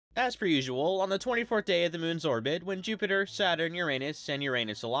As per usual, on the 24th day of the moon's orbit, when Jupiter, Saturn, Uranus, and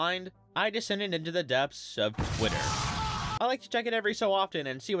Uranus aligned, I descended into the depths of Twitter. I like to check it every so often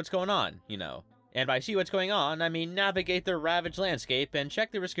and see what's going on, you know. And by see what's going on, I mean navigate the ravaged landscape and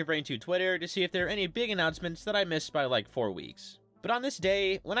check the Risk of Rain 2 Twitter to see if there are any big announcements that I missed by like 4 weeks. But on this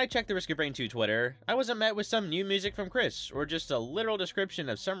day, when I checked the Risk of Rain 2 Twitter, I wasn't met with some new music from Chris, or just a literal description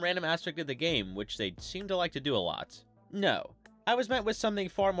of some random aspect of the game, which they seem to like to do a lot. No. I was met with something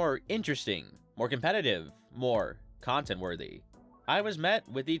far more interesting, more competitive, more content-worthy. I was met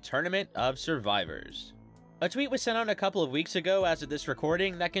with the Tournament of Survivors. A tweet was sent out a couple of weeks ago as of this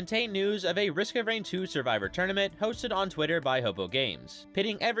recording that contained news of a Risk of Rain 2 Survivor tournament hosted on Twitter by Hopo Games,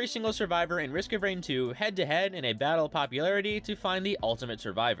 pitting every single survivor in Risk of Rain 2 head-to-head in a battle of popularity to find the ultimate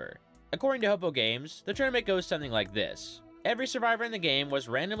survivor. According to Hopo Games, the tournament goes something like this. Every survivor in the game was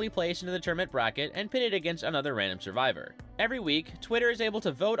randomly placed into the tournament bracket and pitted against another random survivor. Every week, Twitter is able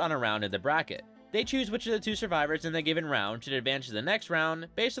to vote on a round in the bracket. They choose which of the two survivors in the given round should advance to the next round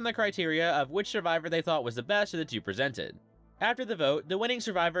based on the criteria of which survivor they thought was the best of the two presented. After the vote, the winning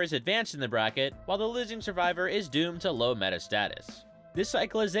survivor is advanced in the bracket, while the losing survivor is doomed to low meta status. This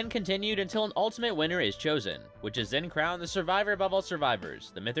cycle is then continued until an ultimate winner is chosen, which is then crowned the survivor above all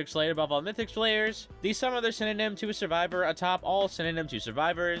survivors, the mythic slayer above all mythic slayers, the some other synonym to a survivor atop all synonym to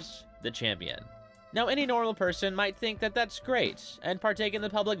survivors, the champion. Now, any normal person might think that that's great, and partake in the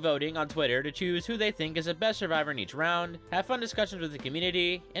public voting on Twitter to choose who they think is the best survivor in each round, have fun discussions with the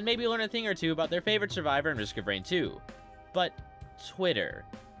community, and maybe learn a thing or two about their favorite survivor in Risk of Rain 2. But Twitter.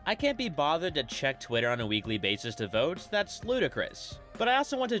 I can't be bothered to check Twitter on a weekly basis to vote, that's ludicrous. But I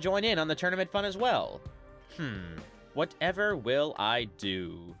also want to join in on the tournament fun as well. Whatever will I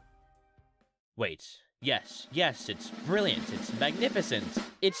do? Wait, yes, it's brilliant, it's magnificent.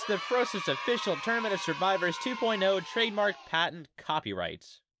 It's the Frosis official Tournament of Survivors 2.0 trademark patent copyright.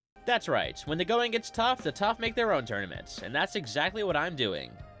 That's right, when the going gets tough, the tough make their own tournaments, and that's exactly what I'm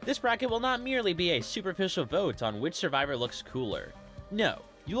doing. This bracket will not merely be a superficial vote on which survivor looks cooler. No.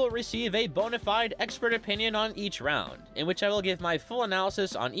 You will receive a bona fide expert opinion on each round, in which I will give my full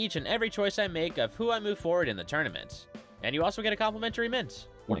analysis on each and every choice I make of who I move forward in the tournament. And you also get a complimentary mint.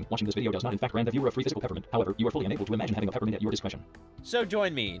 Warning, watching this video does not in fact grant the viewer a free physical peppermint. However, you are fully enabled to imagine having a peppermint at your discretion. So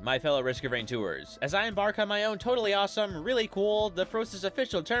join me, my fellow Risk of Rain tours, as I embark on my own totally awesome, really cool, the Frosis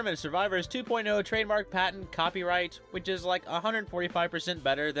official Tournament of Survivors 2.0 trademark patent copyright, which is like 145%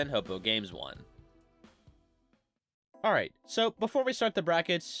 better than Hopo Games 1. Alright, so before we start the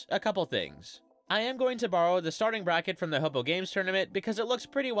brackets, a couple things. I am going to borrow the starting bracket from the Hopo Games tournament because it looks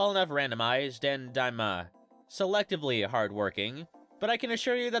pretty well enough randomized, and I'm, selectively hardworking, but I can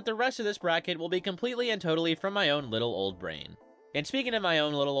assure you that the rest of this bracket will be completely and totally from my own little old brain. And speaking of my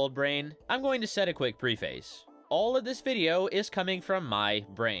own little old brain, I'm going to set a quick preface. All of this video is coming from my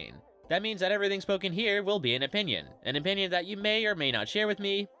brain. That means that everything spoken here will be an opinion that you may or may not share with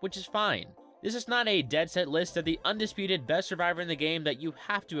me, which is fine. This is not a dead set list of the undisputed best survivor in the game that you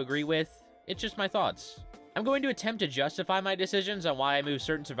have to agree with, it's just my thoughts. I'm going to attempt to justify my decisions on why I move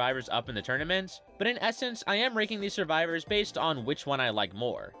certain survivors up in the tournament, but in essence, I am ranking these survivors based on which one I like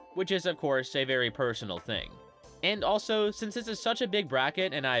more, which is of course a very personal thing. And also, since this is such a big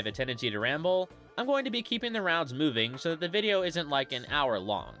bracket and I have a tendency to ramble, I'm going to be keeping the rounds moving so that the video isn't like an hour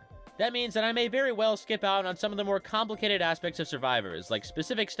long. That means that I may very well skip out on some of the more complicated aspects of survivors, like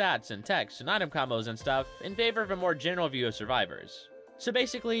specific stats and text and item combos and stuff, in favor of a more general view of survivors. So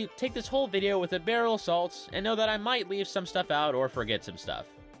basically, take this whole video with a barrel of salt, and know that I might leave some stuff out or forget some stuff.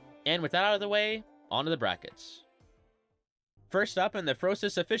 And with that out of the way, on to the brackets. First up in the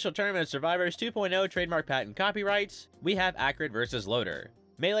Frosis official Tournament of Survivors 2.0 trademark patent copyrights, we have Acrid vs. Loader.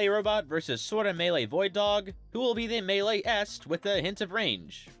 Melee Robot vs. Sorta Melee Void Dog, who will be the Melee-est with a hint of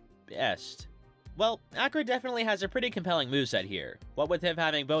range. Est. Well, Acrid definitely has a pretty compelling moveset here, what with him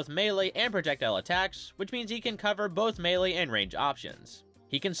having both melee and projectile attacks, which means he can cover both melee and range options.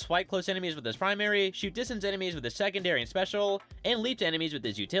 He can swipe close enemies with his primary, shoot distance enemies with his secondary and special, and leap to enemies with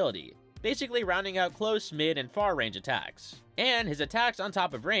his utility, basically rounding out close, mid, and far range attacks. And his attacks on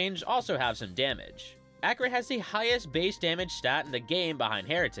top of range also have some damage. Acrid has the highest base damage stat in the game behind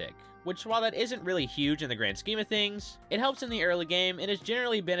Heretic, which while that isn't really huge in the grand scheme of things, it helps in the early game and is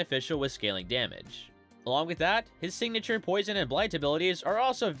generally beneficial with scaling damage. Along with that, his signature Poison and Blight abilities are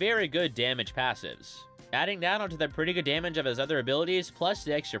also very good damage passives. Adding that onto the pretty good damage of his other abilities plus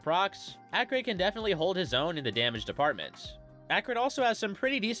the extra procs, Acrid can definitely hold his own in the damage department. Acrid also has some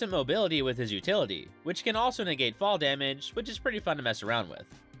pretty decent mobility with his utility, which can also negate fall damage, which is pretty fun to mess around with.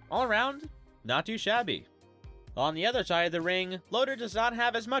 All around, not too shabby. On the other side of the ring, Loader does not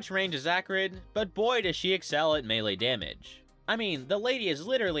have as much range as Acrid, but boy does she excel at melee damage. I mean, the lady is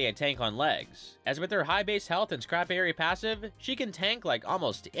literally a tank on legs, as with her high base health and scrap area passive, she can tank like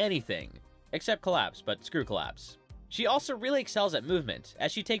almost anything. Except collapse, but screw collapse. She also really excels at movement,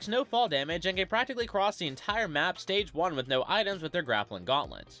 as she takes no fall damage and can practically cross the entire map stage 1 with no items with her grappling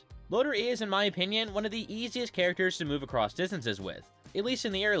gauntlet. Loader is, in my opinion, one of the easiest characters to move across distances with, at least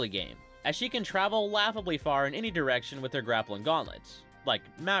in the early game, as she can travel laughably far in any direction with her grappling gauntlets, like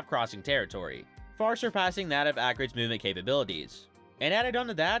map crossing territory, far surpassing that of Acrid's movement capabilities. And added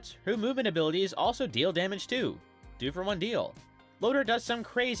onto that, her movement abilities also deal damage too. 2 for 1 deal. Loader does some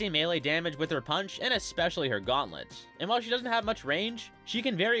crazy melee damage with her punch and especially her gauntlets, and while she doesn't have much range, she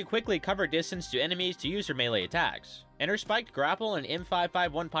can very quickly cover distance to enemies to use her melee attacks, and her spiked grapple and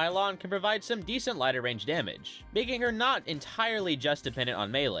M551 pylon can provide some decent lighter range damage, making her not entirely just dependent on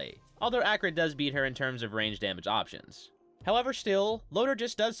melee, although Acrid does beat her in terms of range damage options. However still, Loader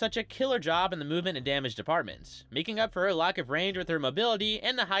just does such a killer job in the movement and damage departments, making up for her lack of range with her mobility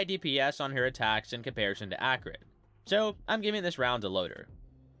and the high DPS on her attacks in comparison to Acrid. So, I'm giving this round to Loader.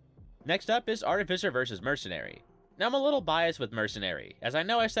 Next up is Artificer versus Mercenary. Now I'm a little biased with Mercenary, as I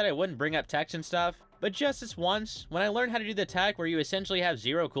know I said I wouldn't bring up techs and stuff, but just this once, when I learned how to do the tech where you essentially have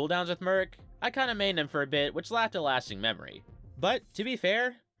 0 cooldowns with Merc, I kinda mained him for a bit, which left a lasting memory. But, to be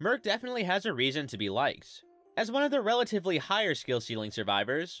fair, Merc definitely has a reason to be liked. As one of the relatively higher skill ceiling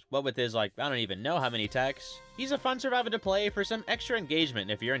survivors, what with his I don't even know how many techs, he's a fun survivor to play for some extra engagement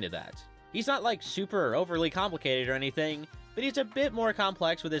if you're into that. He's not super overly complicated or anything, but he's a bit more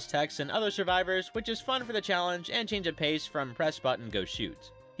complex with his techs than other survivors, which is fun for the challenge and change of pace from press button go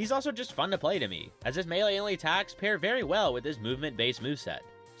shoot. He's also just fun to play to me, as his melee only attacks pair very well with his movement based moveset.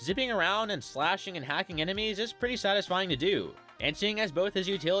 Zipping around and slashing and hacking enemies is pretty satisfying to do, and seeing as both his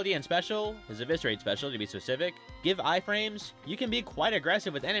utility and special, his eviscerate special to be specific, give iframes, you can be quite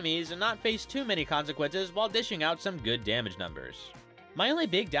aggressive with enemies and not face too many consequences while dishing out some good damage numbers. My only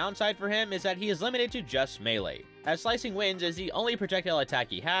big downside for him is that he is limited to just melee, as Slicing Winds is the only projectile attack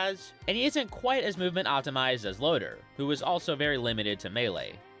he has, and he isn't quite as movement optimized as Loader, who is also very limited to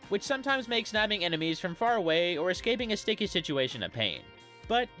melee, which sometimes makes stabbing enemies from far away or escaping a sticky situation a pain.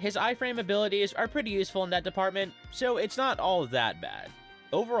 But his iframe abilities are pretty useful in that department, so it's not all that bad.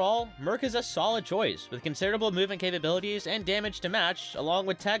 Overall, Merc is a solid choice, with considerable movement capabilities and damage to match, along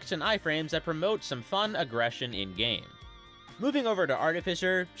with techs and iframes that promote some fun aggression in-game. Moving over to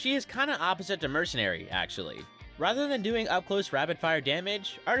Artificer, she is kinda opposite to Mercenary, actually. Rather than doing up-close rapid-fire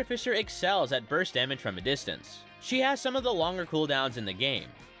damage, Artificer excels at burst damage from a distance. She has some of the longer cooldowns in the game,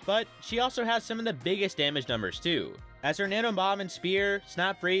 but she also has some of the biggest damage numbers too, as her Nano Bomb and Spear,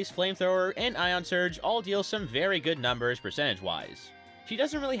 Snap Freeze, Flamethrower, and Ion Surge all deal some very good numbers percentage-wise. She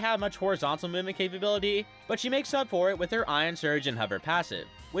doesn't really have much horizontal movement capability, but she makes up for it with her Ion Surge and Hover passive,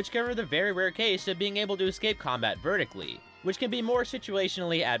 which cover the very rare case of being able to escape combat vertically, which can be more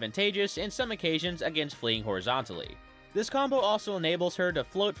situationally advantageous in some occasions against fleeing horizontally. This combo also enables her to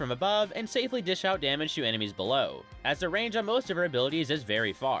float from above and safely dish out damage to enemies below, as the range on most of her abilities is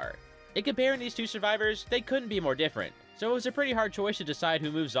very far. In comparing these two survivors, they couldn't be more different, so it was a pretty hard choice to decide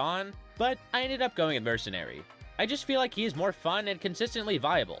who moves on, but I ended up going with Mercenary. I just feel like he is more fun and consistently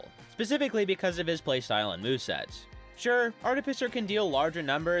viable, specifically because of his playstyle and movesets. Sure, Artificer can deal larger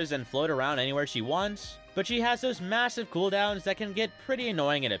numbers and float around anywhere she wants, but she has those massive cooldowns that can get pretty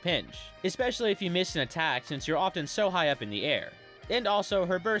annoying in a pinch, especially if you miss an attack since you're often so high up in the air. And also,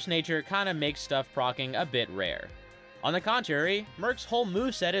 her burst nature kinda makes stuff proccing a bit rare. On the contrary, Merc's whole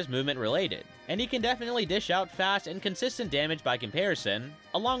moveset is movement related, and he can definitely dish out fast and consistent damage by comparison,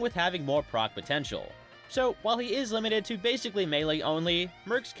 along with having more proc potential. So, while he is limited to basically melee only,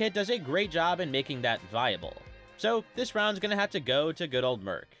 Merc's kit does a great job in making that viable. So, this round's gonna have to go to good old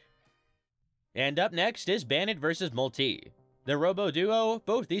Merc. And up next is Bandit versus Mul-T. The Robo Duo,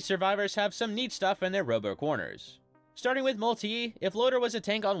 both these survivors have some neat stuff in their Robo corners. Starting with Mul-T, if Loader was a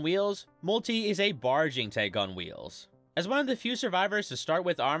tank on wheels, Mul-T is a barging tank on wheels. As one of the few survivors to start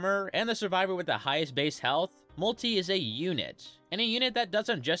with armor, and the survivor with the highest base health, Mul-T is a unit, and a unit that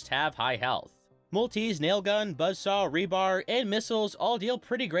doesn't just have high health. Mul-T's Nailgun, Buzzsaw, Rebar, and missiles all deal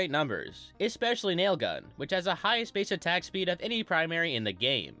pretty great numbers, especially Nailgun, which has the highest base attack speed of any primary in the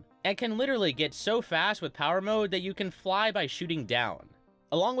game, and can literally get so fast with power mode that you can fly by shooting down.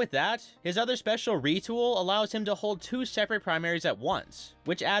 Along with that, his other special retool allows him to hold 2 separate primaries at once,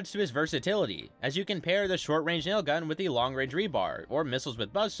 which adds to his versatility, as you can pair the short-range Nailgun with the long-range Rebar, or missiles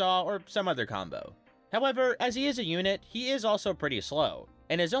with Buzzsaw, or some other combo. However, as he is a unit, he is also pretty slow,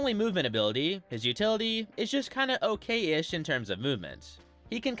 and his only movement ability, his utility, is just kinda okay-ish in terms of movement.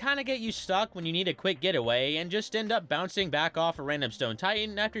 He can kinda get you stuck when you need a quick getaway and just end up bouncing back off a random stone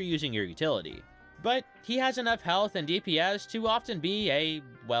titan after using your utility. but he has enough health and DPS to often be a,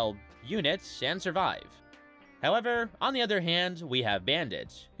 well, unit and survive. However, on the other hand, we have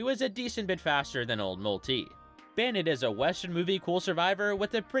Bandit, who is a decent bit faster than old Mul-T. Bandit is a Western movie cool survivor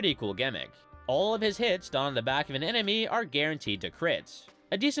with a pretty cool gimmick. All of his hits done on the back of an enemy are guaranteed to crit.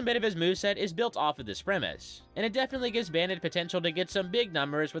 A decent bit of his moveset is built off of this premise, and it definitely gives Bandit potential to get some big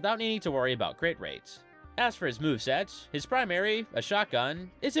numbers without needing to worry about crit rates. As for his moveset, his primary, a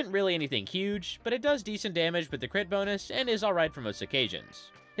shotgun, isn't really anything huge, but it does decent damage with the crit bonus and is alright for most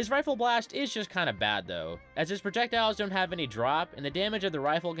occasions. His rifle blast is just kinda bad though, as his projectiles don't have any drop and the damage of the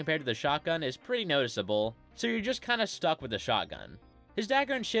rifle compared to the shotgun is pretty noticeable, so you're just kinda stuck with the shotgun. His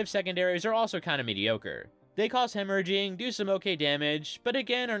dagger and shiv secondaries are also kinda mediocre. They cause hemorrhaging, do some okay damage, but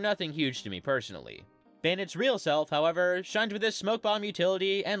again are nothing huge to me personally. Bandit's real self, however, shines with his smoke bomb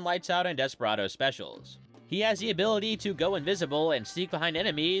utility and lights out and desperado specials. He has the ability to go invisible and sneak behind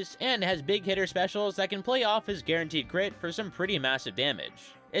enemies, and has big hitter specials that can play off his guaranteed crit for some pretty massive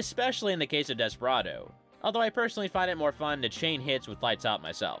damage, especially in the case of Desperado, although I personally find it more fun to chain hits with Lights Out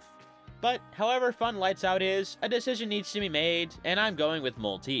myself. But however fun Lights Out is, a decision needs to be made, and I'm going with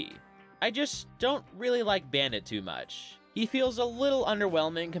Mul-T. I just don't really like Bandit too much. He feels a little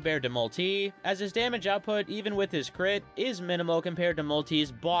underwhelming compared to Mul-T, as his damage output, even with his crit, is minimal compared to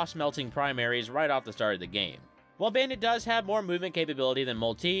Mul-T's boss-melting primaries right off the start of the game. While Bandit does have more movement capability than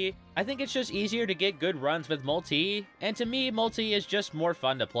Mul-T, I think it's just easier to get good runs with Mul-T, and to me, Mul-T is just more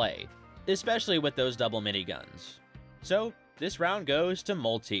fun to play, especially with those double miniguns. So, this round goes to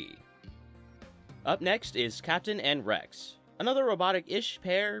Mul-T. Up next is Captain and Rex. Another robotic-ish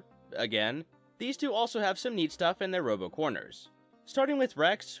pair, again. These two also have some neat stuff in their robo corners. Starting with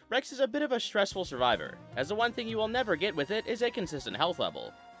Rex, Rex is a bit of a stressful survivor, as the one thing you will never get with it is a consistent health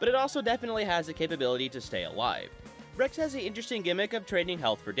level, but it also definitely has the capability to stay alive. Rex has the interesting gimmick of trading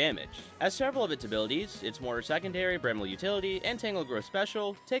health for damage, as several of its abilities, its Mortar Secondary, Bramble Utility, and Tangle Growth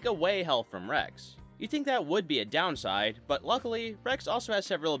Special, take away health from Rex. You'd think that would be a downside, but luckily, Rex also has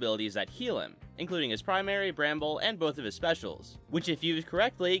several abilities that heal him, including his primary, Bramble, and both of his specials, which if used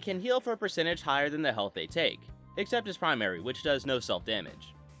correctly can heal for a percentage higher than the health they take, except his primary, which does no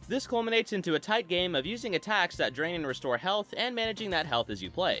self-damage. This culminates into a tight game of using attacks that drain and restore health and managing that health as you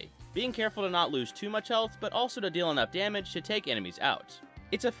play, being careful to not lose too much health, but also to deal enough damage to take enemies out.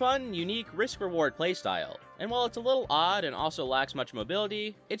 It's a fun, unique, risk-reward playstyle, and while it's a little odd and also lacks much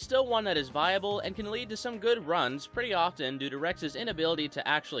mobility, it's still one that is viable and can lead to some good runs pretty often due to Rex's inability to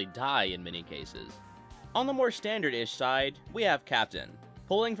actually die in many cases. On the more standard-ish side, we have Captain.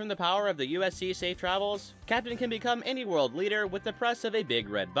 Pulling from the power of the USC safe travels, Captain can become any world leader with the press of a big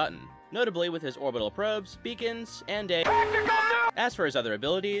red button, notably with his orbital probes, beacons, and a... As for his other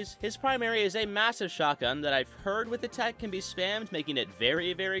abilities, his primary is a massive shotgun that I've heard with the tech can be spammed, making it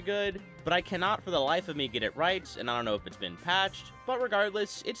very, very good, but I cannot for the life of me get it right, and I don't know if it's been patched, but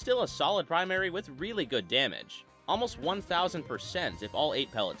regardless, it's still a solid primary with really good damage, almost 1000% if all 8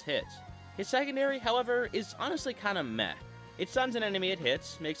 pellets hit. His secondary, however, is honestly kinda meh. It stuns an enemy it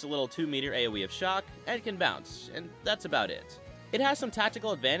hits, makes a little 2-meter AoE of shock, and can bounce, and that's about it. It has some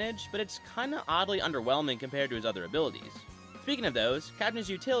tactical advantage, but it's kinda oddly underwhelming compared to his other abilities. Speaking of those,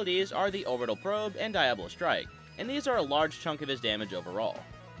 Captain's utilities are the Orbital Probe and Diablo Strike, and these are a large chunk of his damage overall.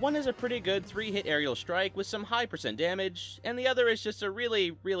 One is a pretty good 3-hit aerial strike with some high % damage, and the other is just a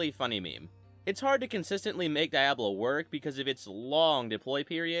really, really funny meme. It's hard to consistently make Diablo work because of its long deploy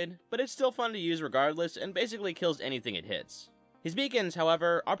period, but it's still fun to use regardless and basically kills anything it hits. His beacons,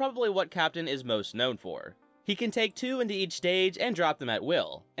 however, are probably what Captain is most known for. He can take 2 into each stage and drop them at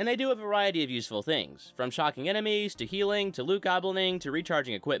will, and they do a variety of useful things, from shocking enemies, to healing, to loot gobbling, to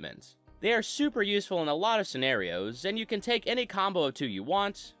recharging equipment. They are super useful in a lot of scenarios, and you can take any combo of 2 you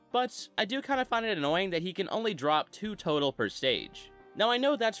want, but I do kind of find it annoying that he can only drop 2 total per stage. Now I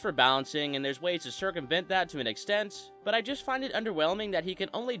know that's for balancing, and there's ways to circumvent that to an extent, but I just find it underwhelming that he can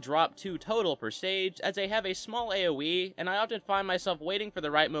only drop 2 total per stage, as they have a small AoE, and I often find myself waiting for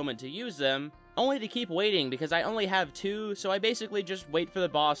the right moment to use them, only to keep waiting because I only have 2, so I basically just wait for the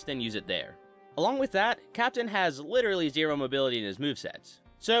boss then use it there. Along with that, Captain has literally 0 mobility in his movesets.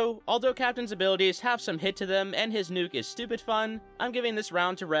 So, although Captain's abilities have some hit to them and his nuke is stupid fun, I'm giving this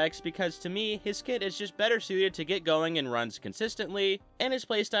round to Rex because to me, his kit is just better suited to get going and runs consistently, and his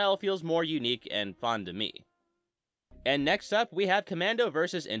playstyle feels more unique and fun to me. And next up, we have Commando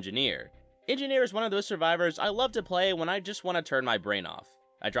vs Engineer. Engineer is one of those survivors I love to play when I just want to turn my brain off.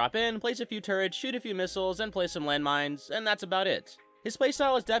 I drop in, place a few turrets, shoot a few missiles, and place some landmines, and that's about it. His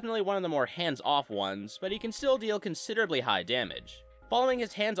playstyle is definitely one of the more hands-off ones, but he can still deal considerably high damage. Following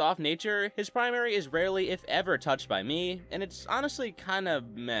his hands-off nature, his primary is rarely if ever touched by me, and it's honestly kinda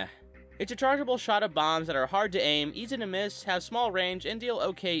meh. It's a chargeable shot of bombs that are hard to aim, easy to miss, have small range, and deal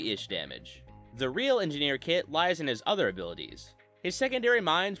okay-ish damage. The real Engineer kit lies in his other abilities. His secondary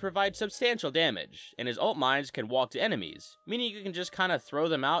mines provide substantial damage, and his ult mines can walk to enemies, meaning you can just kinda throw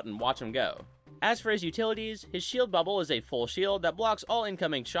them out and watch them go. As for his utilities, his shield bubble is a full shield that blocks all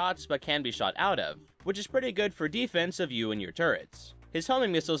incoming shots but can be shot out of, which is pretty good for defense of you and your turrets. His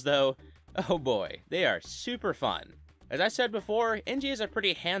homing missiles though, oh boy, they are super fun. As I said before, NG is a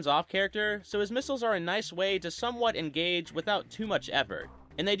pretty hands-off character, so his missiles are a nice way to somewhat engage without too much effort,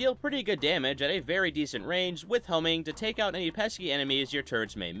 and they deal pretty good damage at a very decent range with homing to take out any pesky enemies your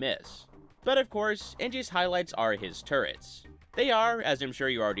turrets may miss. But of course, NG's highlights are his turrets. They are, as I'm sure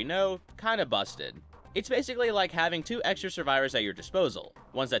you already know, kinda busted. It's basically like having 2 extra survivors at your disposal,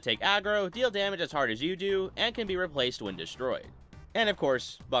 ones that take aggro, deal damage as hard as you do, and can be replaced when destroyed. And of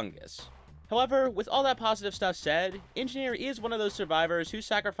course, Bungus. However, with all that positive stuff said, Engineer is one of those survivors who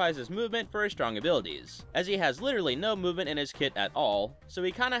sacrifices movement for his strong abilities, as he has literally no movement in his kit at all, so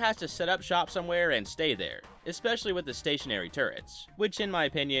he kinda has to set up shop somewhere and stay there, especially with the stationary turrets, which in my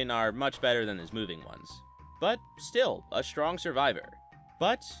opinion are much better than his moving ones. But still, a strong survivor.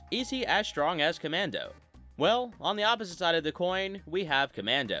 But is he as strong as Commando? Well, on the opposite side of the coin, we have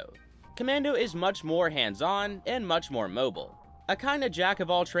Commando. Commando is much more hands-on and much more mobile. A kinda jack of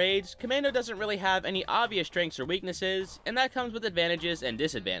all trades, Commando doesn't really have any obvious strengths or weaknesses, and that comes with advantages and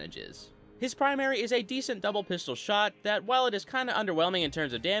disadvantages. His primary is a decent double pistol shot that, while it is kinda underwhelming in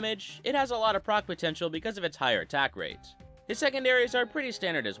terms of damage, it has a lot of proc potential because of its higher attack rate. His secondaries are pretty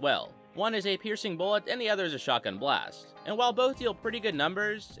standard as well. One is a piercing bullet and the other is a shotgun blast. And while both deal pretty good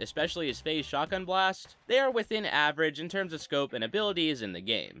numbers, especially his phase shotgun blast, they are within average in terms of scope and abilities in the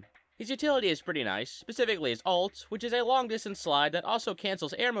game. His utility is pretty nice, specifically his ult, which is a long distance slide that also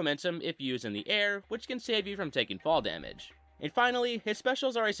cancels air momentum if used in the air, which can save you from taking fall damage. And finally, his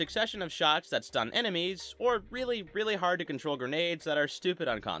specials are a succession of shots that stun enemies, or really hard to control grenades that are stupid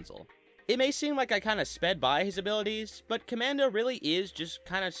on console. It may seem like I kinda sped by his abilities, but Commando really is just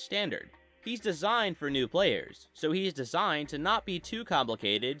kinda standard. He's designed for new players, so he's designed to not be too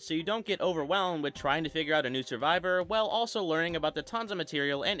complicated so you don't get overwhelmed with trying to figure out a new survivor while also learning about the tons of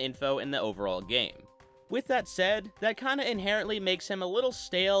material and info in the overall game. With that said, that kinda inherently makes him a little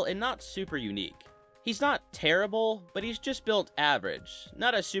stale and not super unique. He's not terrible, but he's just built average,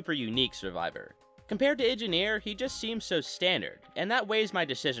 not a super unique survivor. Compared to Engineer, he just seems so standard, and that weighs my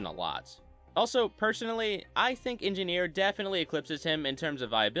decision a lot. Also, personally, I think Engineer definitely eclipses him in terms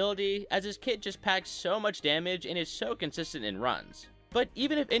of viability, as his kit just packs so much damage and is so consistent in runs. But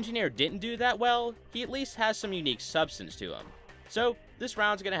even if Engineer didn't do that well, he at least has some unique substance to him. So, this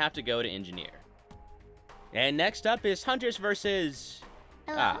round's gonna have to go to Engineer. And next up is Huntress versus...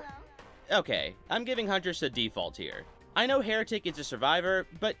 Okay, I'm giving Huntress a default here. I know Heretic is a survivor,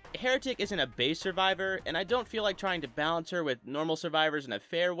 but Heretic isn't a base survivor, and I don't feel like trying to balance her with normal survivors in a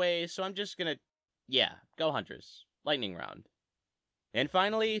fair way, so I'm just gonna... yeah, go Huntress. Lightning round. And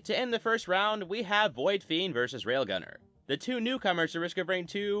finally, to end the first round, we have Void Fiend versus Railgunner. The 2 newcomers to Risk of Rain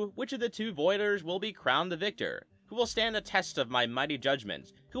 2, which of the 2 Voiders will be crowned the victor? Who will stand the test of my mighty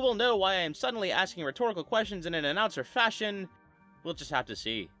judgments? Who will know why I am suddenly asking rhetorical questions in an announcer fashion? We'll just have to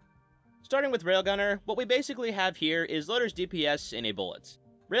see. Starting with Railgunner, what we basically have here is loader's DPS in a bullet.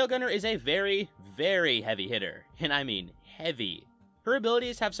 Railgunner is a very heavy hitter, and I mean heavy. Her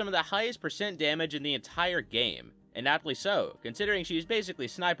abilities have some of the highest percent damage in the entire game, and aptly so, considering she's basically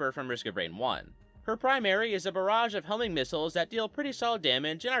Sniper from Risk of Rain 1. Her primary is a barrage of homing missiles that deal pretty solid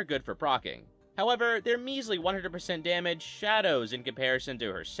damage and are good for proccing. However, their measly 100% damage shadows in comparison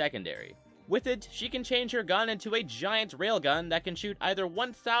to her secondary. With it, she can change her gun into a giant railgun that can shoot either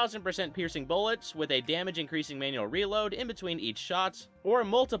 1000% piercing bullets with a damage-increasing manual reload in between each shot, or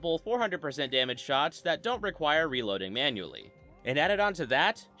multiple 400% damage shots that don't require reloading manually. And added on to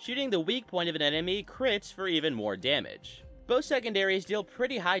that, shooting the weak point of an enemy crits for even more damage. Both secondaries deal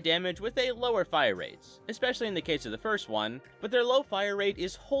pretty high damage with a lower fire rate, especially in the case of the first one, but their low fire rate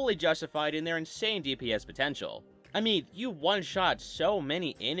is wholly justified in their insane DPS potential. I mean, you one-shot so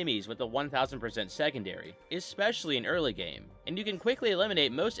many enemies with the 1000% secondary, especially in early game, and you can quickly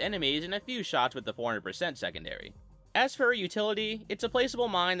eliminate most enemies in a few shots with the 400% secondary. As for her utility, it's a placeable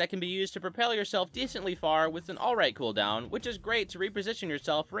mine that can be used to propel yourself decently far with an alright cooldown, which is great to reposition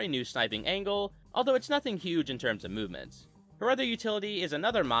yourself for a new sniping angle, although it's nothing huge in terms of movement. Her other utility is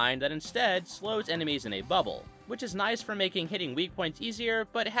another mine that instead slows enemies in a bubble, which is nice for making hitting weak points easier,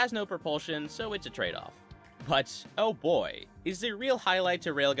 but it has no propulsion, so it's a trade-off. But, oh boy, is the real highlight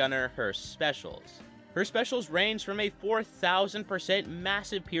to Railgunner her specials. Her specials range from a 4000%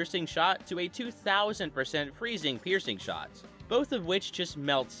 massive piercing shot to a 2000% freezing piercing shot. both of which just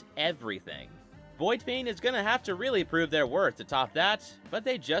melt everything. Void Fiend is gonna have to really prove their worth to top that, but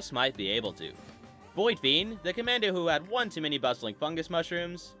they just might be able to. Void Fiend, the commando who had one too many bustling fungus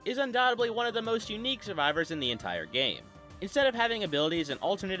mushrooms, is undoubtedly one of the most unique survivors in the entire game. Instead of having abilities and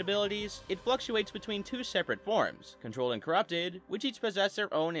alternate abilities, it fluctuates between two separate forms, Controlled and Corrupted, which each possess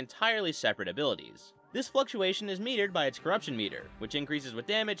their own entirely separate abilities. This fluctuation is metered by its corruption meter, which increases with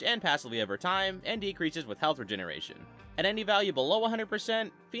damage and passively over time, and decreases with health regeneration. At any value below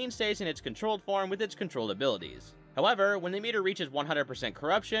 100%, Fiend stays in its controlled form with its controlled abilities. However, when the meter reaches 100%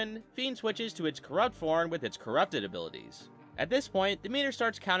 corruption, Fiend switches to its corrupt form with its corrupted abilities. At this point, the meter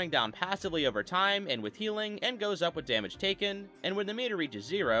starts counting down passively over time and with healing, and goes up with damage taken, and when the meter reaches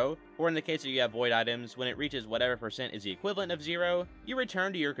 0, or in the case that you have void items, when it reaches whatever percent is the equivalent of 0, you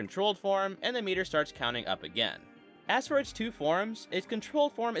return to your controlled form, and the meter starts counting up again. As for its two forms, its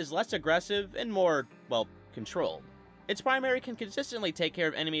controlled form is less aggressive and more, well, controlled. Its primary can consistently take care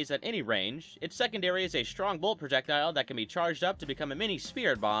of enemies at any range, its secondary is a strong bolt projectile that can be charged up to become a mini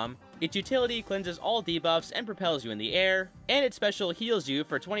spirit bomb, its utility cleanses all debuffs and propels you in the air, and its special heals you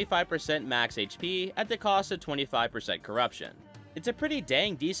for 25% max HP at the cost of 25% corruption. It's a pretty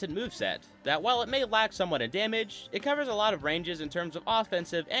dang decent moveset, that while it may lack somewhat in damage, it covers a lot of ranges in terms of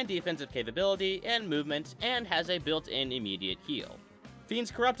offensive and defensive capability and movement, and has a built-in immediate heal.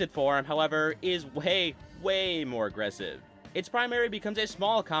 Fiend's corrupted form, however, is way more aggressive. Its primary becomes a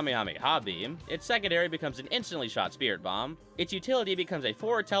small Kamehameha beam, its secondary becomes an instantly shot spirit bomb, its utility becomes a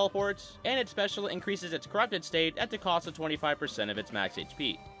forward teleport, and its special increases its corrupted state at the cost of 25% of its max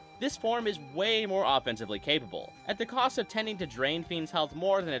HP. This form is way more offensively capable, at the cost of tending to drain Fiend's health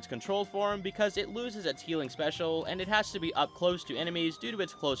more than its controlled form because it loses its healing special and it has to be up close to enemies due to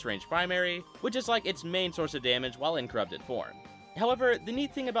its close range primary, which is like its main source of damage while in corrupted form. However, the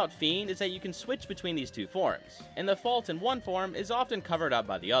neat thing about Fiend is that you can switch between these two forms, and the fault in one form is often covered up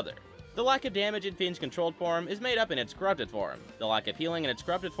by the other. The lack of damage in Fiend's controlled form is made up in its corrupted form, the lack of healing in its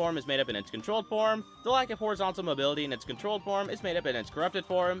corrupted form is made up in its controlled form, the lack of horizontal mobility in its controlled form is made up in its corrupted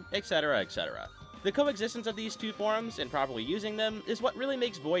form, etc, etc. The coexistence of these two forms, and properly using them, is what really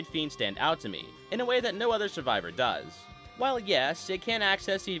makes Void Fiend stand out to me, in a way that no other survivor does. While yes, it can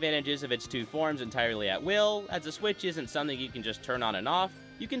access the advantages of its two forms entirely at will, as the switch isn't something you can just turn on and off,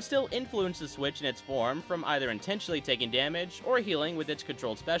 you can still influence the switch in its form from either intentionally taking damage or healing with its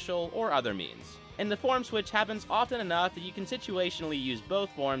controlled special or other means. And the form switch happens often enough that you can situationally use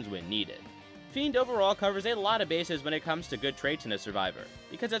both forms when needed. Fiend overall covers a lot of bases when it comes to good traits in a survivor,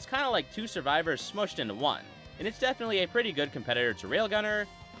 because it's kinda like two survivors smushed into one, and it's definitely a pretty good competitor to Railgunner,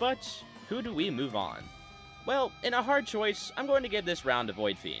 but who do we move on? Well, in a hard choice, I'm going to give this round to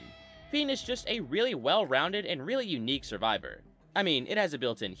Void Fiend. Fiend is just a really well-rounded and really unique survivor. I mean, it has a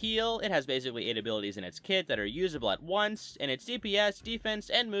built-in heal, it has basically 8 abilities in its kit that are usable at once, and its DPS, defense,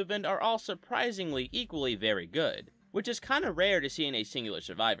 and movement are all surprisingly equally very good, which is kinda rare to see in a singular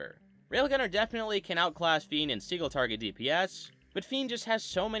survivor. Railgunner definitely can outclass Fiend in single target DPS, but Fiend just has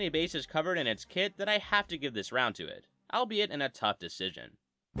so many bases covered in its kit that I have to give this round to it, albeit in a tough decision.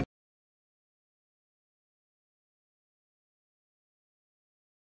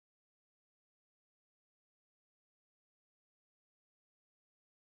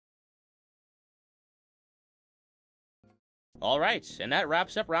 Alright, and that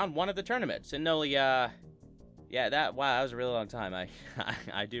wraps up round 1 of the tournament, and only, wow, that was a really long time,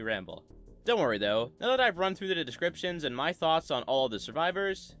 I do ramble. Don't worry though, now that I've run through the descriptions and my thoughts on all of the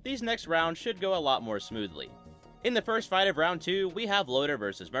survivors, these next rounds should go a lot more smoothly. In the first fight of round 2, we have Loader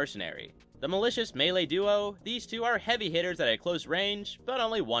versus Mercenary. The malicious melee duo, these two are heavy hitters at a close range, but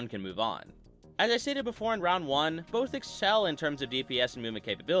only one can move on. As I stated before in round 1, both excel in terms of DPS and movement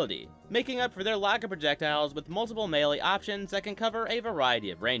capability, making up for their lack of projectiles with multiple melee options that can cover a variety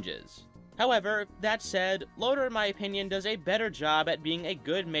of ranges. However, that said, Loader in my opinion does a better job at being a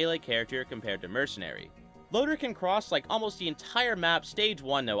good melee character compared to Mercenary. Loader can cross like almost the entire map stage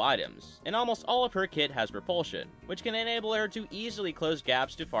 1 no items, and almost all of her kit has propulsion, which can enable her to easily close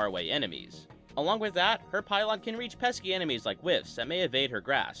gaps to faraway enemies. Along with that, her pylon can reach pesky enemies like whiffs that may evade her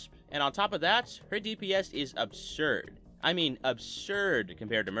grasp, and on top of that, her DPS is absurd. I mean absurd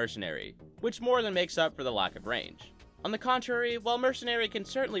compared to Mercenary, which more than makes up for the lack of range. On the contrary, while Mercenary can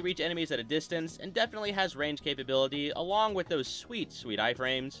certainly reach enemies at a distance and definitely has range capability along with those sweet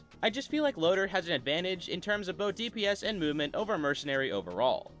iframes, I just feel like Loader has an advantage in terms of both DPS and movement over Mercenary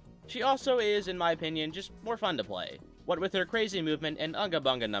overall. She also is, in my opinion, just more fun to play, what with her crazy movement and unga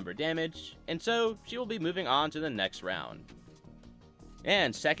bunga number damage, and so she will be moving on to the next round.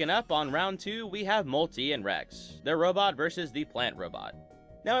 And second up on round 2, we have Mul-T and Rex, the robot versus the plant robot.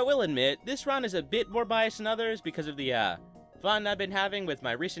 Now I will admit, this round is a bit more biased than others because of the fun I've been having with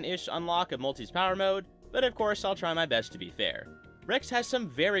my recent-ish unlock of Mul-T's power mode, but of course I'll try my best to be fair. Rex has some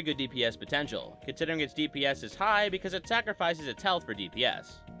very good DPS potential, considering its DPS is high because it sacrifices its health for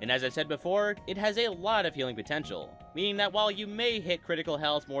DPS. And as I said before, it has a lot of healing potential, meaning that while you may hit critical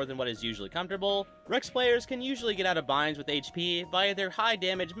health more than what is usually comfortable, Rex players can usually get out of binds with HP via their high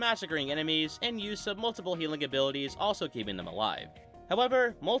damage massacring enemies and use of multiple healing abilities also keeping them alive.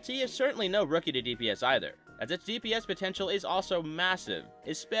 However, Mul-T is certainly no rookie to DPS either, as its DPS potential is also massive,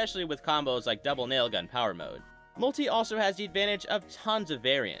 especially with combos like double nailgun power mode. Mul-T also has the advantage of tons of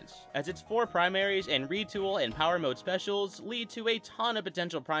variants, as its 4 primaries and retool and power mode specials lead to a ton of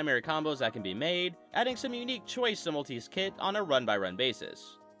potential primary combos that can be made, adding some unique choice to Mul-T's kit on a run-by-run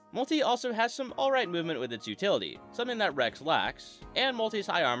basis. Mul-T also has some alright movement with its utility, something that Rex lacks, and Mul-T's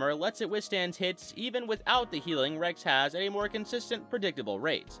high armor lets it withstand hits even without the healing Rex has at a more consistent, predictable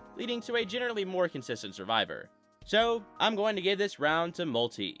rate, leading to a generally more consistent survivor. So, I'm going to give this round to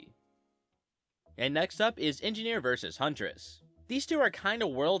Mul-T. And next up is Engineer vs Huntress. These two are kinda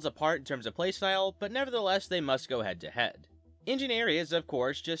worlds apart in terms of playstyle, but nevertheless they must go head to head. Engineer is, of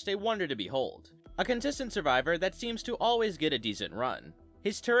course, just a wonder to behold. A consistent survivor that seems to always get a decent run.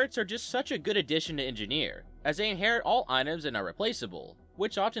 His turrets are just such a good addition to Engineer, as they inherit all items and are replaceable,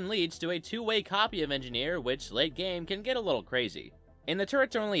 which often leads to a two-way copy of Engineer, which late game can get a little crazy. And the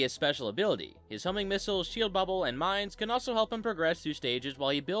turrets are only his special ability. His homing missiles, shield bubble, and mines can also help him progress through stages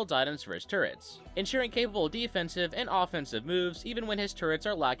while he builds items for his turrets, ensuring capable defensive and offensive moves even when his turrets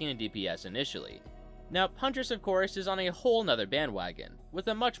are lacking in DPS initially. Now, Huntress of course is on a whole nother bandwagon, with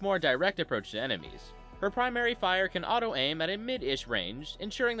a much more direct approach to enemies. Her primary fire can auto-aim at a mid-ish range,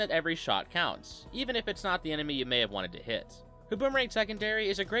 ensuring that every shot counts, even if it's not the enemy you may have wanted to hit. Her boomerang secondary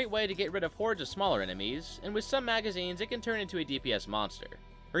is a great way to get rid of hordes of smaller enemies, and with some magazines it can turn into a DPS monster.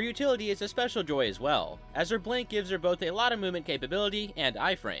 Her utility is a special joy as well, as her blink gives her both a lot of movement capability and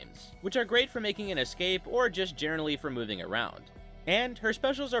iframes, which are great for making an escape or just generally for moving around. And her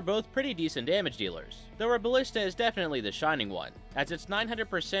specials are both pretty decent damage dealers, though her ballista is definitely the shining one, as its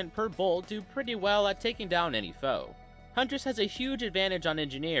 900% per bolt do pretty well at taking down any foe. Huntress has a huge advantage on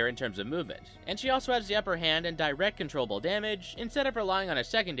Engineer in terms of movement, and she also has the upper hand in direct controllable damage instead of relying on a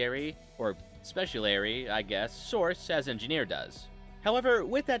secondary, or specialary, I guess, source as Engineer does. However,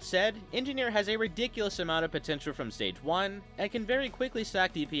 with that said, Engineer has a ridiculous amount of potential from stage 1, and can very quickly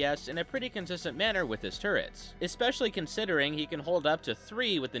stack DPS in a pretty consistent manner with his turrets, especially considering he can hold up to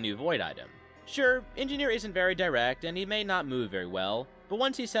 3 with the new Void item. Sure, Engineer isn't very direct and he may not move very well, but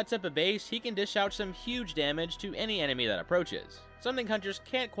once he sets up a base, he can dish out some huge damage to any enemy that approaches, something Huntress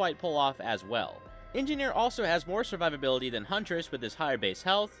can't quite pull off as well. Engineer also has more survivability than Huntress with his higher base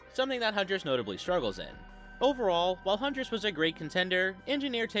health, something that Huntress notably struggles in. Overall, while Huntress was a great contender,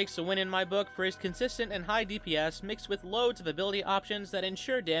 Engineer takes the win in my book for his consistent and high DPS mixed with loads of ability options that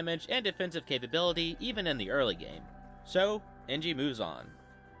ensure damage and defensive capability even in the early game. So, Engie moves on.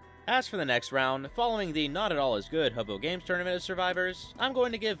 As for the next round, following the not at all as good Hobo Games tournament of survivors, I'm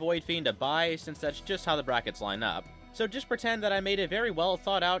going to give Void Fiend a bye since that's just how the brackets line up, so just pretend that I made a very well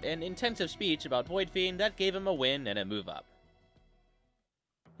thought out and intensive speech about Void Fiend that gave him a win and a move up.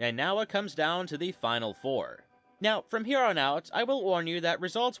 And now it comes down to the final 4. Now, from here on out, I will warn you that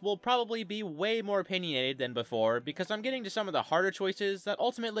results will probably be way more opinionated than before because I'm getting to some of the harder choices that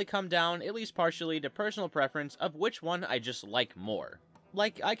ultimately come down at least partially to personal preference of which one I just like more.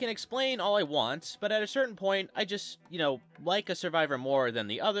 Like, I can explain all I want, but at a certain point, I just, like a survivor more than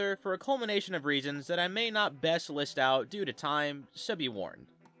the other for a culmination of reasons that I may not best list out due to time, so be warned.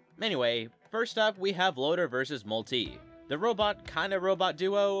 Anyway, first up we have Loader vs Mul-T, the robot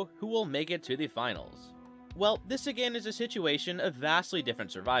duo who will make it to the finals. Well, this again is a situation of vastly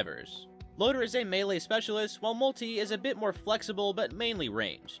different survivors. Loader is a melee specialist, while Mul-T is a bit more flexible but mainly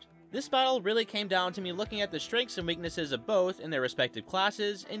ranged. This battle really came down to me looking at the strengths and weaknesses of both in their respective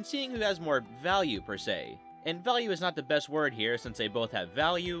classes and seeing who has more value per se. And value is not the best word here since they both have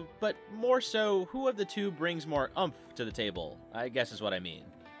value, but more so who of the two brings more oomph to the table, I guess is what I mean.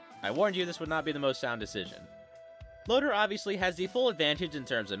 I warned you this would not be the most sound decision. Loader obviously has the full advantage in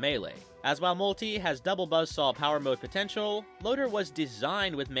terms of melee, as while Mul-T has double buzzsaw power mode potential, Loader was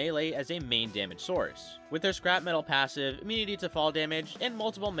designed with melee as a main damage source, with her scrap metal passive, immunity to fall damage, and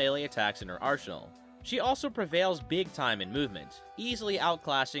multiple melee attacks in her arsenal. She also prevails big time in movement, easily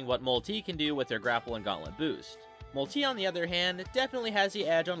outclassing what Mul-T can do with her grapple and gauntlet boost. Mul-T on the other hand definitely has the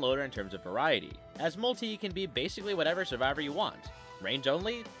edge on Loader in terms of variety, as Mul-T can be basically whatever survivor you want. Range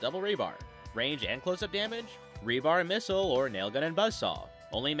only, double rebar. Range and close-up damage, rebar and missile or nailgun and buzzsaw.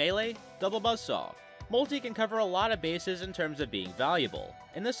 Only melee, double buzzsaw. Mul-T can cover a lot of bases in terms of being valuable,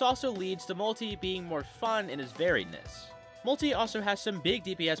 and this also leads to Mul-T being more fun in his variedness. Mul-T also has some big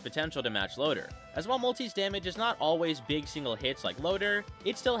DPS potential to match Loader, as while Mul-T's damage is not always big single hits like Loader,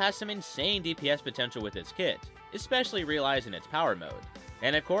 it still has some insane DPS potential with its kit, especially realized in its power mode.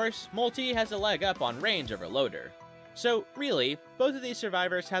 And of course, Mul-T has a leg up on range over Loader. So really, both of these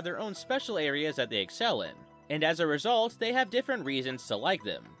survivors have their own special areas that they excel in, and as a result, they have different reasons to like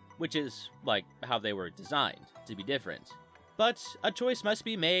them, which is, like, how they were designed, to be different. But a choice must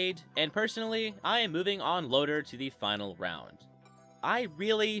be made, and personally, I am moving on Loader to the final round. I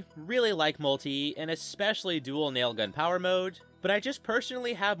really like Mul-T, and especially dual nailgun power mode, but I just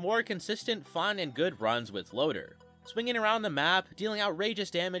personally have more consistent fun and good runs with Loader. Swinging around the map, dealing outrageous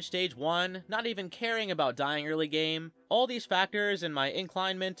damage stage 1, not even caring about dying early game, all these factors and my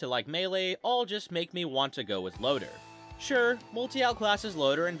inclination to like melee all just make me want to go with Loader. Sure, Mul-T outclasses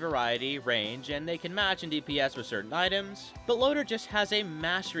Loader in variety, range, and they can match in DPS with certain items, but Loader just has a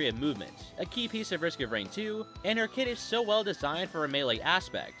mastery of movement, a key piece of Risk of Rain 2, and her kit is so well designed for a melee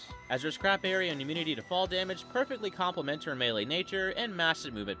aspect, as her scrap area and immunity to fall damage perfectly complement her melee nature and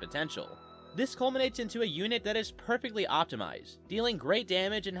massive movement potential. This culminates into a unit that is perfectly optimized, dealing great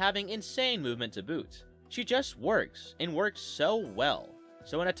damage and having insane movement to boot. She just works, and works so well.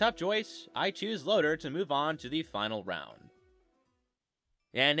 So in a tough choice, I choose Loader to move on to the final round.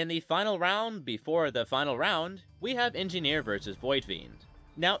 And in the final round, before the final round, we have Engineer versus Void Fiend.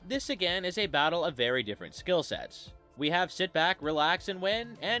 Now, this again is a battle of very different skill sets. We have sit back, relax and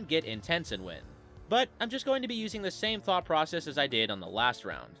win, and get intense and win. But I'm just going to be using the same thought process as I did on the last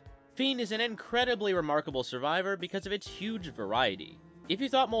round. Fiend is an incredibly remarkable survivor because of its huge variety. If you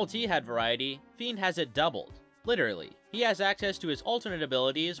thought Mul-T had variety, Fiend has it doubled. Literally, he has access to his alternate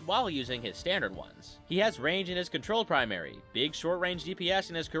abilities while using his standard ones. He has range in his controlled primary, big short-range DPS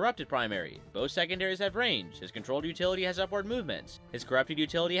in his corrupted primary, both secondaries have range, his controlled utility has upward movement, his corrupted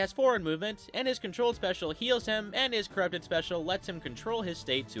utility has forward movement, and his controlled special heals him, and his corrupted special lets him control his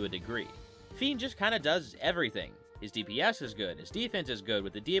state to a degree. Fiend just kinda does everything. His DPS is good, his defense is good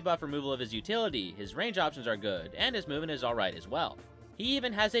with the debuff removal of his utility, his range options are good, and his movement is alright as well. He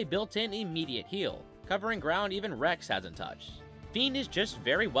even has a built-in immediate heal, covering ground even Rex hasn't touched. Fiend is just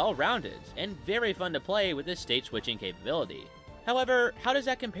very well-rounded, and very fun to play with his state-switching capability. However, how does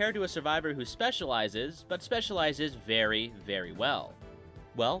that compare to a survivor who specializes, but specializes very well?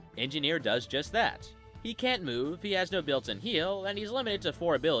 Well, Engineer does just that. He can't move, he has no built-in heal, and he's limited to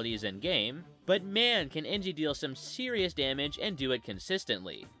 4 abilities in-game, but man can Engie deal some serious damage and do it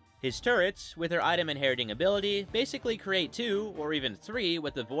consistently. His turrets, with their item inheriting ability, basically create 2, or even 3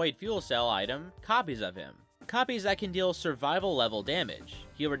 with the Void Fuel Cell item, copies of him. Copies that can deal survival level damage,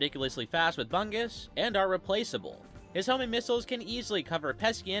 heal ridiculously fast with Bungus, and are replaceable. His homing missiles can easily cover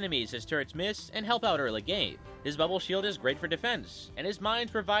pesky enemies his turrets miss and help out early game. His bubble shield is great for defense, and his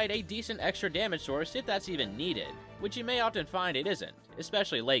mines provide a decent extra damage source if that's even needed, which you may often find it isn't,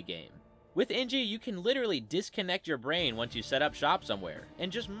 especially late game. With Engie, you can literally disconnect your brain once you set up shop somewhere,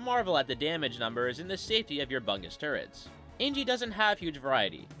 and just marvel at the damage numbers and the safety of your Bungus turrets. Engie doesn't have huge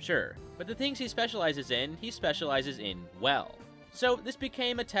variety, sure, but the things he specializes in well. So this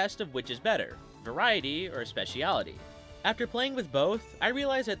became a test of which is better, variety or speciality. After playing with both, I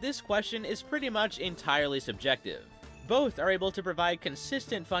realized that this question is pretty much entirely subjective. Both are able to provide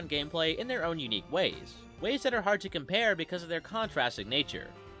consistent fun gameplay in their own unique ways that are hard to compare because of their contrasting nature.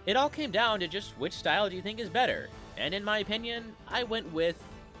 It all came down to just which style do you think is better, and in my opinion, I went with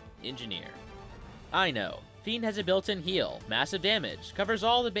Engineer. I know, Fiend has a built-in heal, massive damage, covers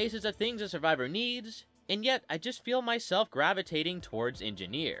all the bases of things a survivor needs, and yet I just feel myself gravitating towards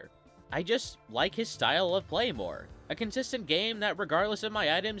Engineer. I just like his style of play more, a consistent game that regardless of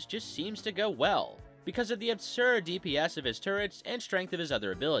my items just seems to go well, because of the absurd DPS of his turrets and strength of his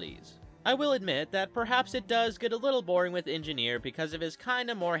other abilities. I will admit that perhaps it does get a little boring with Engineer because of his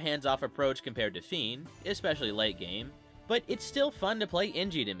kinda more hands-off approach compared to Fiend, especially late game, but it's still fun to play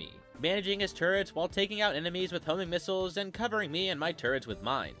Engie to me, managing his turrets while taking out enemies with homing missiles and covering me and my turrets with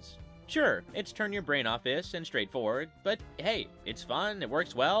mines. Sure, it's turn your brain off-ish and straightforward, but hey, it's fun, it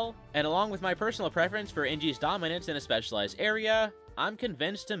works well, and along with my personal preference for Engie's dominance in a specialized area, I'm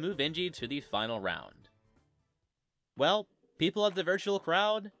convinced to move Engie to the final round. Well, people of the virtual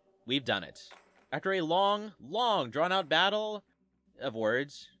crowd, we've done it. After a long drawn-out battle of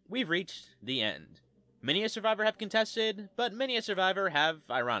words, we've reached the end. Many a survivor have contested, but many a survivor have,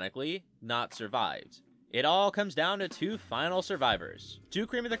 ironically, not survived. It all comes down to 2 final survivors. 2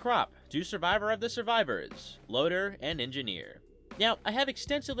 cream of the crop, 2 survivor of the survivors, Loader and Engineer. Now, I have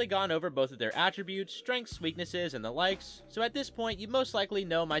extensively gone over both of their attributes, strengths, weaknesses, and the likes, so at this point you most likely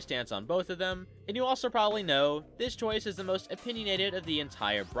know my stance on both of them, and you also probably know this choice is the most opinionated of the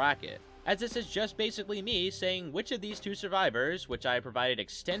entire bracket. as this is just basically me saying which of these two survivors, which I provided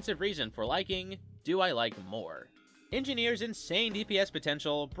extensive reason for liking, do I like more. Engineer's insane DPS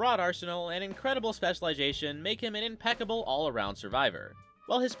potential, broad arsenal, and incredible specialization make him an impeccable all-around survivor.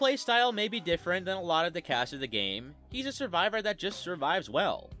 While his playstyle may be different than a lot of the cast of the game, he's a survivor that just survives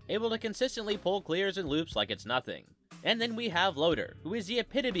well, able to consistently pull clears and loops like it's nothing. And then we have Loader, who is the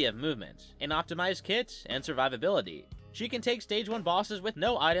epitome of movement, an optimized kit, and survivability. She can take stage 1 bosses with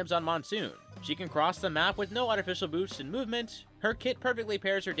no items on Monsoon. She can cross the map with no artificial boosts in movement, her kit perfectly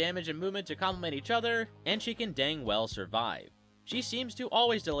pairs her damage and movement to complement each other, and she can dang well survive. She seems to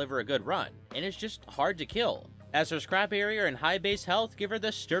always deliver a good run, and is just hard to kill, as her scrap area and high base health give her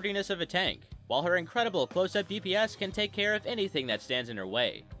the sturdiness of a tank, while her incredible close-up DPS can take care of anything that stands in her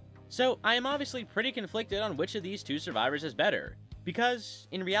way. So I am obviously pretty conflicted on which of these two survivors is better, because,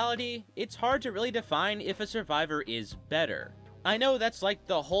 in reality, it's hard to really define if a survivor is better. I know that's like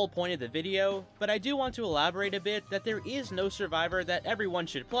the whole point of the video, but I do want to elaborate a bit that there is no survivor that everyone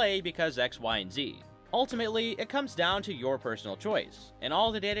should play because X, Y, and Z. Ultimately, it comes down to your personal choice, and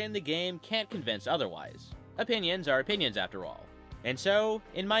all the data in the game can't convince otherwise. Opinions are opinions after all. And so,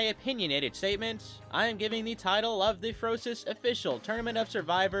 in my opinionated statement, I am giving the title of the Frosis Official Tournament of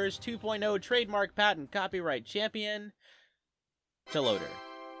Survivors 2.0 Trademark Patent Copyright Champion to Loader.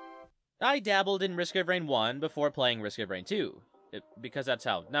 I dabbled in Risk of Rain 1 before playing Risk of Rain 2, because that's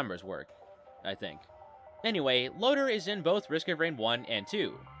how numbers work, I think. Anyway, Loader is in both Risk of Rain 1 and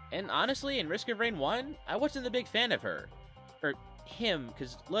 2, and honestly, in Risk of Rain 1, I wasn't a big fan of her. Or him,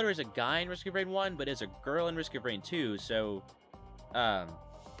 because Loader is a guy in Risk of Rain 1, but is a girl in Risk of Rain 2, so...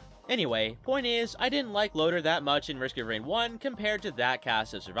 Anyway, point is, I didn't like Loader that much in Risk of Rain 1 compared to that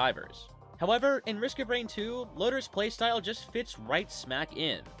cast of survivors. However, in Risk of Rain 2, Loader's playstyle just fits right smack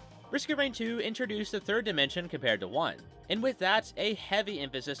in. Risk of Rain 2 introduced the third dimension compared to 1, and with that, a heavy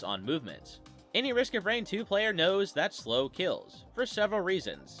emphasis on movement. Any Risk of Rain 2 player knows that slow kills, for several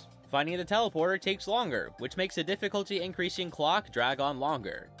reasons. Finding the teleporter takes longer, which makes the difficulty increasing clock drag on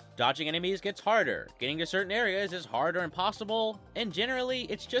longer. Dodging enemies gets harder, getting to certain areas is hard or impossible, and generally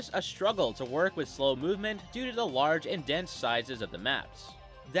it's just a struggle to work with slow movement due to the large and dense sizes of the maps.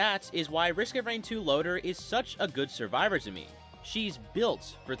 That is why Risk of Rain 2 Loader is such a good survivor to me. She's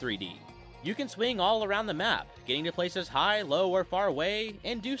built for 3D. You can swing all around the map, getting to places high, low, or far away,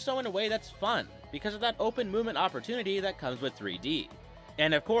 and do so in a way that's fun, because of that open movement opportunity that comes with 3D.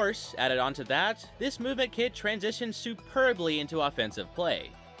 And of course, added onto that, this movement kit transitions superbly into offensive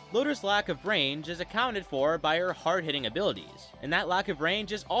play. Loader's lack of range is accounted for by her hard-hitting abilities, and that lack of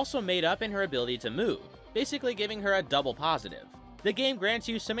range is also made up in her ability to move, basically giving her a double positive. The game grants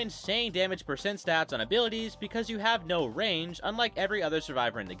you some insane damage percent stats on abilities because you have no range, unlike every other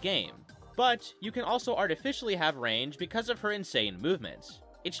survivor in the game. But you can also artificially have range because of her insane movements.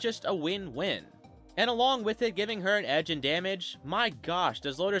 It's just a win-win. And along with it giving her an edge in damage, my gosh,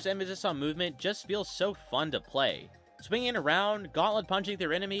 does Loader's emphasis on movement just feel so fun to play. Swinging around, gauntlet punching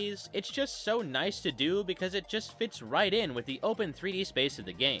through enemies, it's just so nice to do because it just fits right in with the open 3D space of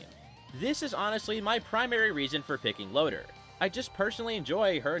the game. This is honestly my primary reason for picking Loader. I just personally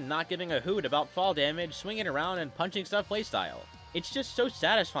enjoy her not giving a hoot about fall damage, swinging around, and punching stuff playstyle. It's just so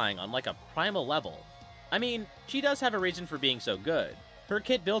satisfying on like a primal level. I mean, she does have a reason for being so good. Her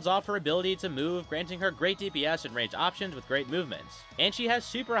kit builds off her ability to move, granting her great DPS and range options with great movements. And she has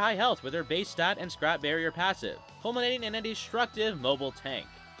super high health with her base stat and scrap barrier passive, culminating in a destructive mobile tank.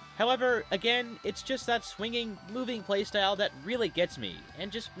 However, again, it's just that swinging, moving playstyle that really gets me,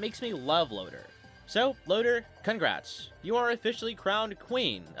 and just makes me love Loader. So, Loader, congrats. You are officially crowned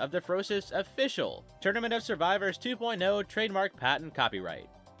Queen of the Frosis Official Tournament of Survivors 2.0 Trademark Patent Copyright.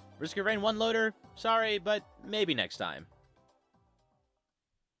 Risk of Rain 1 Loader, sorry, but maybe next time.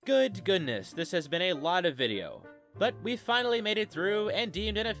 Good goodness, this has been a lot of video. But we finally made it through and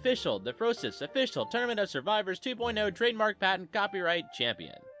deemed an official the Frosis Official Tournament of Survivors 2.0 Trademark Patent Copyright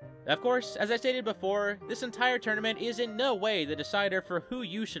Champion. Of course, as I stated before, this entire tournament is in no way the decider for who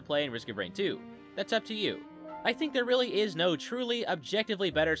you should play in Risk of Rain 2. That's up to you. I think there really is no truly objectively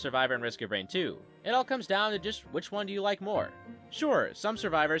better survivor in Risk of Rain 2. It all comes down to just which one do you like more. Sure, some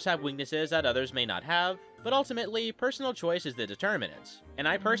survivors have weaknesses that others may not have, but ultimately, personal choice is the determinant. And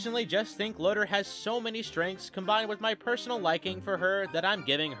I personally just think Loader has so many strengths combined with my personal liking for her that I'm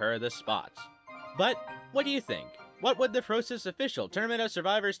giving her the spot. But, what do you think? What would the Frosis Official Tournament of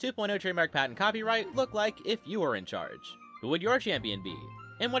Survivors 2.0 Trademark Patent Copyright look like if you were in charge? Who would your champion be?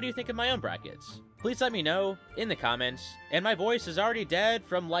 And what do you think of my own brackets? Please let me know in the comments. And my voice is already dead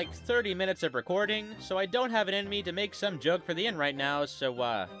from like 30 minutes of recording, so I don't have it in me to make some joke for the end right now,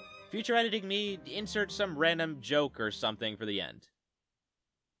 so future editing me, insert some random joke or something for the end.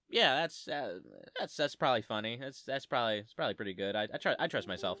 yeah, that's probably funny. It's probably pretty good. I trust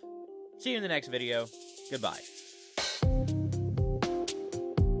myself. See you in the next video. Goodbye.